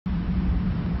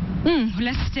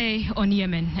let's stay on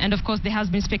Yemen. And of course, there has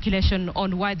been speculation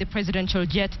on why the presidential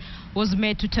jet was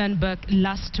made to turn back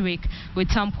last week, with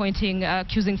some pointing,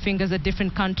 accusing fingers at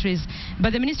different countries.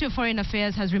 But the Ministry of Foreign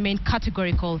Affairs has remained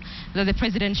categorical that the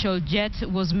presidential jet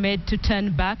was made to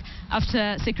turn back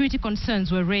after security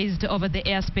concerns were raised over the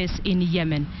airspace in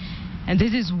Yemen. And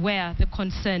this is where the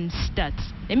concern starts.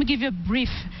 Let me give you a brief,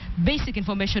 basic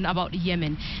information about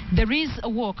Yemen. There is a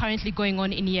war currently going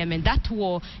on in Yemen. That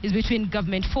war is between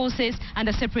government forces and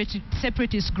a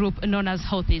separatist group known as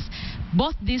Houthis.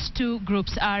 Both these two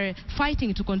groups are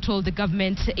fighting to control the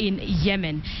government in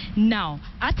Yemen. Now,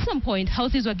 at some point,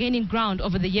 Houthis were gaining ground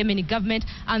over the Yemeni government,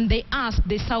 and they asked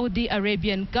the Saudi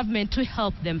Arabian government to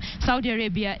help them. Saudi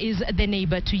Arabia is the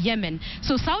neighbor to Yemen.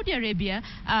 So Saudi Arabia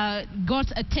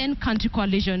got a 10-country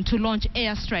coalition to launch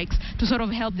airstrikes to sort of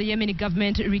help the Yemeni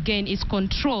government regain its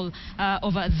control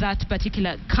over that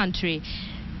particular country.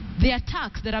 The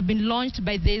attacks that have been launched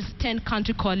by this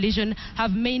 10-country coalition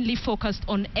have mainly focused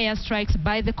on airstrikes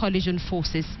by the coalition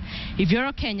forces. If you're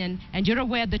a Kenyan and you're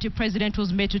aware that your president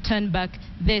was made to turn back,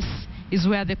 this is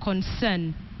where the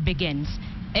concern begins.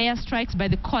 Airstrikes by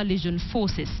the coalition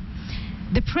forces.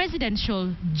 The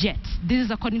presidential jet, this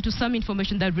is according to some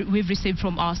information that we've received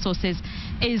from our sources,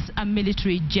 is a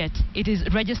military jet. It is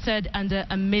registered under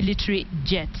a military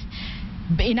jet.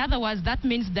 In other words, that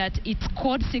means that its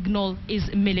code signal is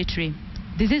military.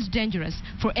 This is dangerous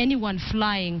for anyone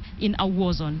flying in a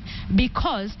war zone,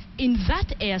 because in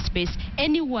that airspace,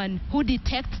 anyone who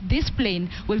detects this plane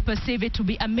will perceive it to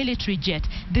be a military jet.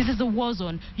 This is a war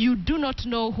zone. You do not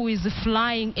know who is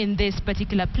flying in this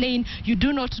particular plane. You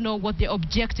do not know what the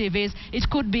objective is. It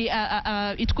could be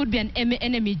an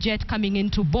enemy jet coming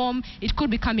in to bomb. It could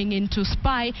be coming in to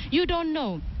spy. You don't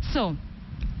know. So,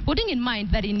 putting in mind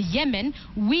that in Yemen,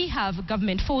 we have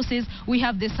government forces, we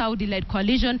have the Saudi-led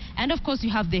coalition, and of course you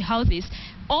have the Houthis.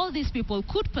 All these people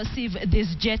could perceive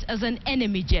this jet as an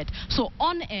enemy jet. So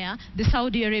on air, the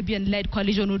Saudi Arabian-led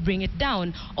coalition would bring it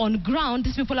down. On ground,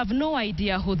 these people have no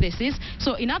idea who this is.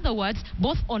 So in other words,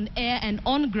 both on air and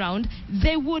on ground,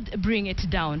 they would bring it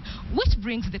down. Which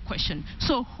brings the question,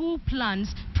 so who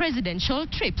plans presidential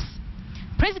trips?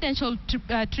 Presidential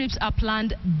trips are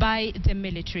planned by the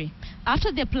military.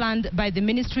 After they're planned by the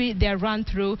ministry, they're run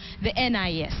through the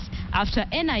NIS. After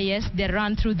NIS, they're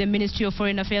run through the Ministry of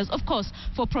Foreign Affairs, of course,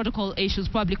 for protocol issues.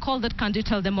 Probably call that country,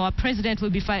 tell them our president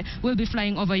will be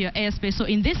flying over your airspace. So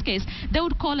in this case, they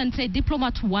would call and say,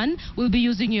 Diplomat 1 will be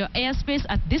using your airspace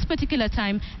at this particular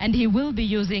time, and he will be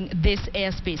using this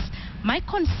airspace. My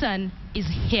concern is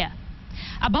here.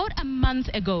 About a month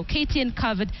ago, KTN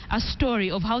covered a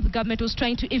story of how the government was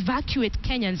trying to evacuate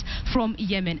Kenyans from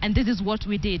Yemen, and this is what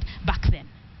we did back then.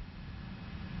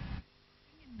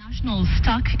 Nationals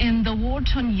stuck in the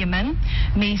war-torn Yemen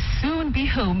may soon be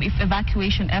home if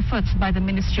evacuation efforts by the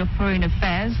Ministry of Foreign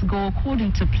Affairs go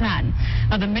according to plan.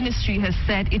 Now, the ministry has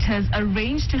said it has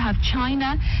arranged to have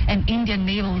China and Indian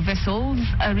naval vessels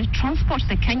transport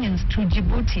the Kenyans to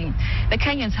Djibouti. The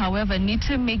Kenyans, however, need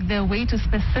to make their way to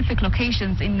specific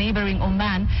locations in neighboring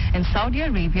Oman and Saudi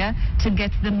Arabia to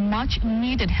get the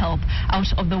much-needed help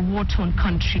out of the war-torn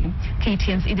country.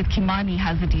 KTN's Edith Kimani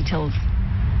has the details.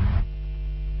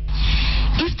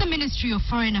 If the Ministry of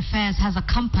Foreign Affairs has a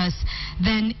compass,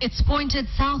 then it's pointed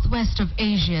southwest of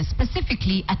Asia,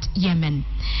 specifically at Yemen.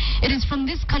 It is from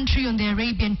this country on the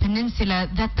Arabian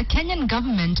Peninsula that the Kenyan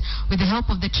government, with the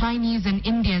help of the Chinese and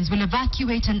Indians, will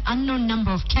evacuate an unknown number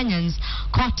of Kenyans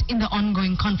caught in the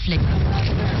ongoing conflict.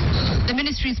 The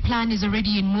ministry's plan is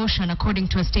already in motion, according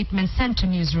to a statement sent to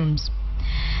newsrooms.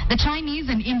 The Chinese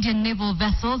and Indian naval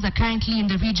vessels are currently in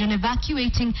the region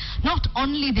evacuating not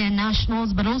only their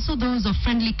nationals but also those of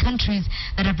friendly countries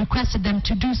that have requested them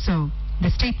to do so.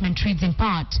 The statement reads in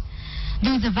part,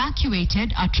 those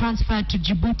evacuated are transferred to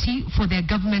Djibouti for their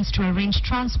governments to arrange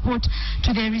transport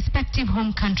to their respective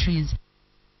home countries.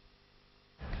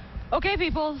 Okay,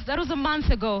 people, that was a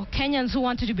month ago. Kenyans who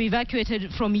wanted to be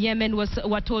evacuated from Yemen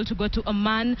were told to go to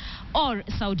Oman or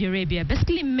Saudi Arabia,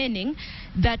 basically meaning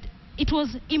that it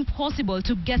was impossible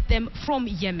to get them from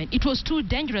Yemen. It was too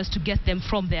dangerous to get them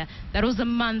from there. That was a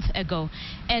month ago.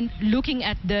 And looking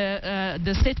at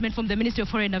the statement from the Ministry of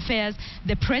Foreign Affairs,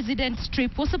 the president's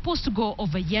trip was supposed to go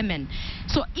over Yemen.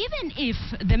 So even if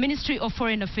the Ministry of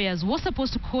Foreign Affairs was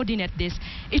supposed to coordinate this,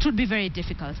 it would be very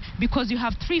difficult, because you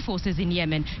have three forces in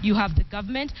Yemen. You have the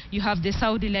government, you have the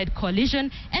Saudi-led coalition,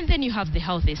 and then you have the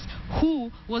Houthis. Who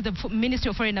was the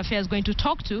Ministry of Foreign Affairs going to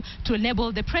talk to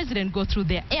enable the president go through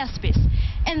their airspace?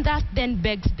 And that then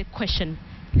begs the question,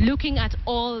 looking at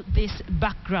all this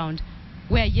background,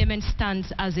 where Yemen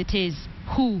stands as it is,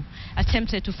 who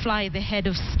attempted to fly the head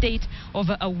of state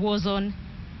over a war zone,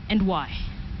 and why?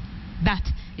 That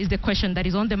is the question that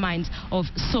is on the minds of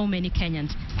so many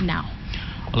Kenyans now.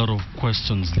 A lot of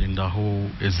questions, Linda. Who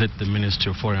is it? The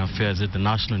Ministry of Foreign Affairs? Is it the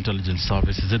National Intelligence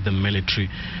Service? Is it the military?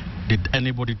 Did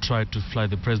anybody try to fly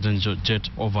the presidential jet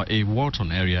over a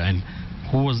war-torn area? And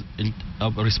who was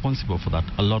responsible for that?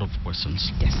 A lot of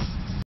questions. Yes.